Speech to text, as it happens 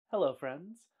Hello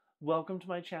friends, welcome to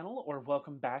my channel, or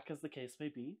welcome back as the case may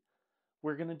be.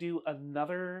 We're going to do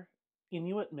another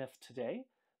Inuit myth today.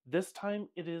 This time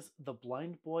it is the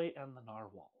blind boy and the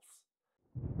narwhals.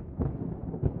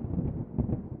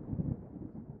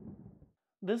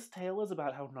 This tale is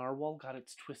about how narwhal got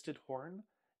its twisted horn,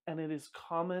 and it is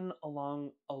common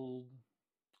along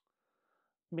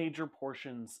major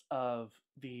portions of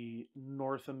the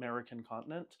North American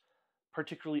continent,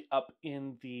 particularly up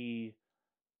in the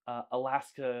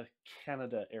Alaska,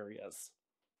 Canada areas.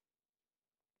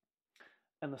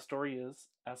 And the story is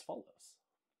as follows.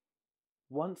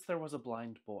 Once there was a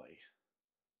blind boy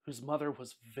whose mother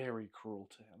was very cruel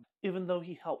to him. Even though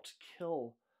he helped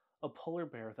kill a polar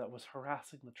bear that was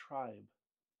harassing the tribe,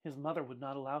 his mother would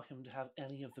not allow him to have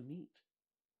any of the meat.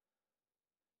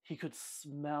 He could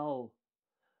smell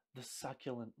the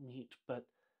succulent meat, but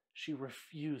she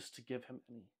refused to give him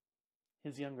any.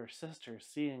 His younger sister,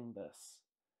 seeing this,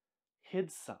 hid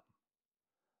some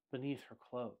beneath her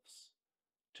clothes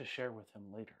to share with him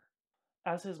later.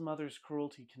 As his mother's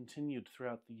cruelty continued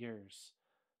throughout the years,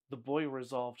 the boy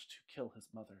resolved to kill his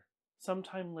mother.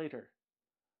 Sometime later,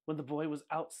 when the boy was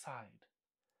outside,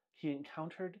 he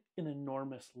encountered an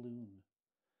enormous loon.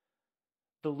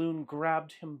 The loon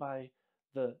grabbed him by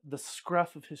the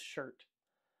scruff of his shirt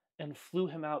and flew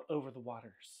him out over the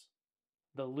waters.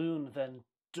 The loon then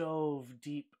dove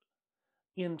deep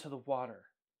into the water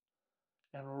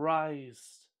and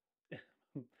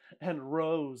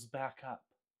rose back up.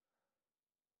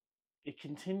 It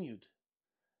continued,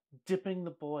 dipping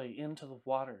the boy into the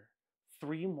water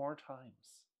 3 more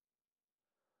times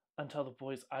until the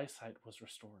boy's eyesight was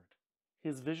restored.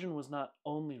 His vision was not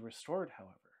only restored,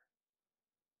 however,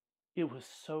 it was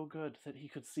so good that he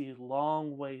could see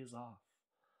long ways off,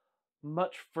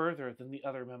 much further than the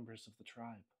other members of the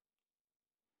tribe.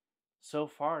 So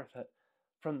far that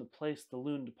from the place the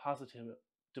loon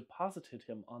deposited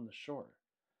him on the shore,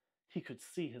 he could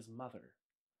see his mother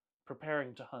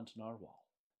preparing to hunt narwhal.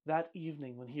 That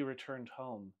evening when he returned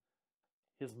home,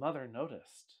 his mother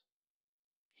noticed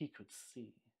he could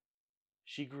see.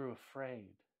 She grew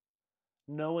afraid,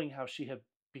 knowing how she had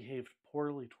behaved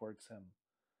poorly towards him,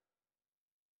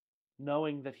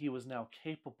 knowing that he was now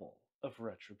capable of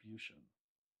retribution.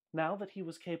 Now that he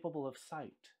was capable of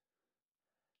sight,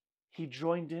 he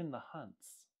joined in the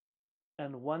hunts,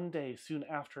 and one day soon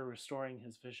after restoring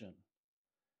his vision,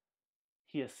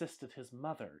 he assisted his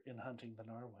mother in hunting the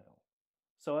narwhal.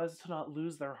 So as to not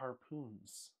lose their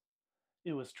harpoons,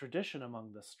 it was tradition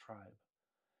among this tribe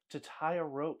to tie a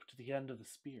rope to the end of the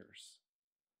spears,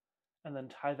 and then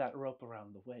tie that rope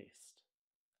around the waist.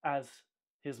 As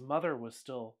his mother was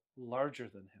still larger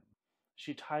than him,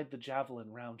 she tied the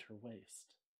javelin round her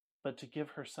waist, but to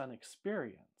give her son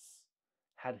experience,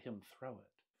 had him throw it,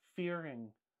 fearing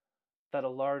that a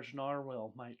large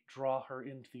narwhal might draw her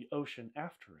into the ocean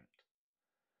after it.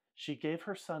 She gave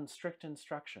her son strict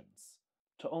instructions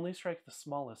to only strike the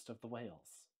smallest of the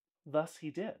whales. Thus he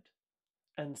did,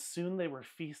 and soon they were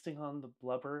feasting on the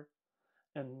blubber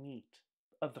and meat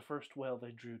of the first whale they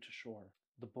drew to shore.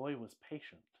 The boy was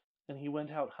patient, and he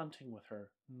went out hunting with her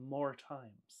more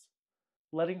times,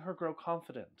 letting her grow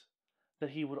confident that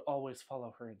he would always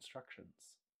follow her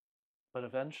instructions. But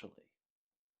eventually,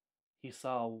 he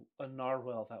saw a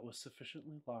narwhal that was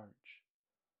sufficiently large,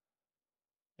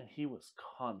 and he was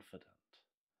confident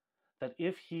that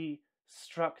if he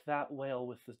struck that whale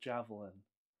with the javelin,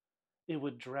 it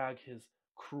would drag his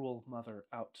cruel mother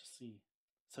out to sea.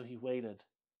 So he waited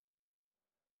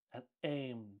and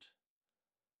aimed,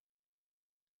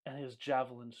 and his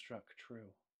javelin struck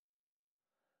true.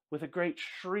 With a great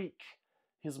shriek,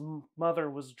 his mother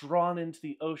was drawn into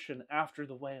the ocean after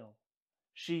the whale.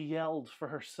 She yelled for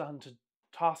her son to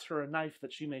toss her a knife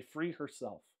that she may free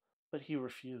herself, but he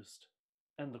refused,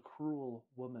 and the cruel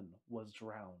woman was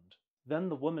drowned. Then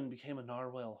the woman became a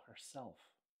narwhal herself.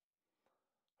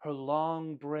 Her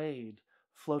long braid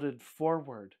floated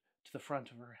forward to the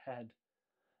front of her head,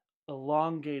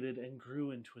 elongated and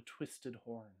grew into a twisted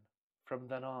horn. From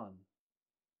then on,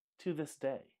 to this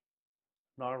day,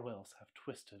 narwhals have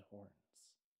twisted horns.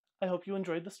 I hope you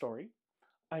enjoyed the story.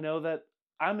 I know that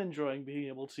I'm enjoying being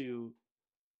able to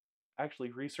actually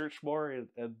research more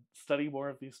and study more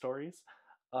of these stories.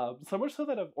 So much so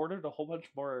that I've ordered a whole bunch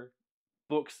more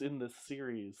books in this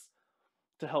series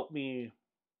to help me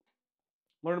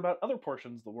learn about other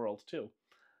portions of the world too.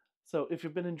 So if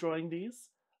you've been enjoying these,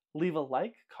 leave a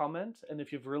like, comment, and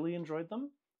if you've really enjoyed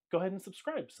them, go ahead and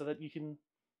subscribe so that you can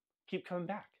keep coming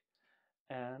back.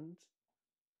 And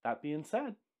that being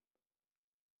said,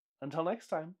 until next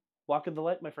time, walk in the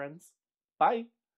light, my friends. Bye!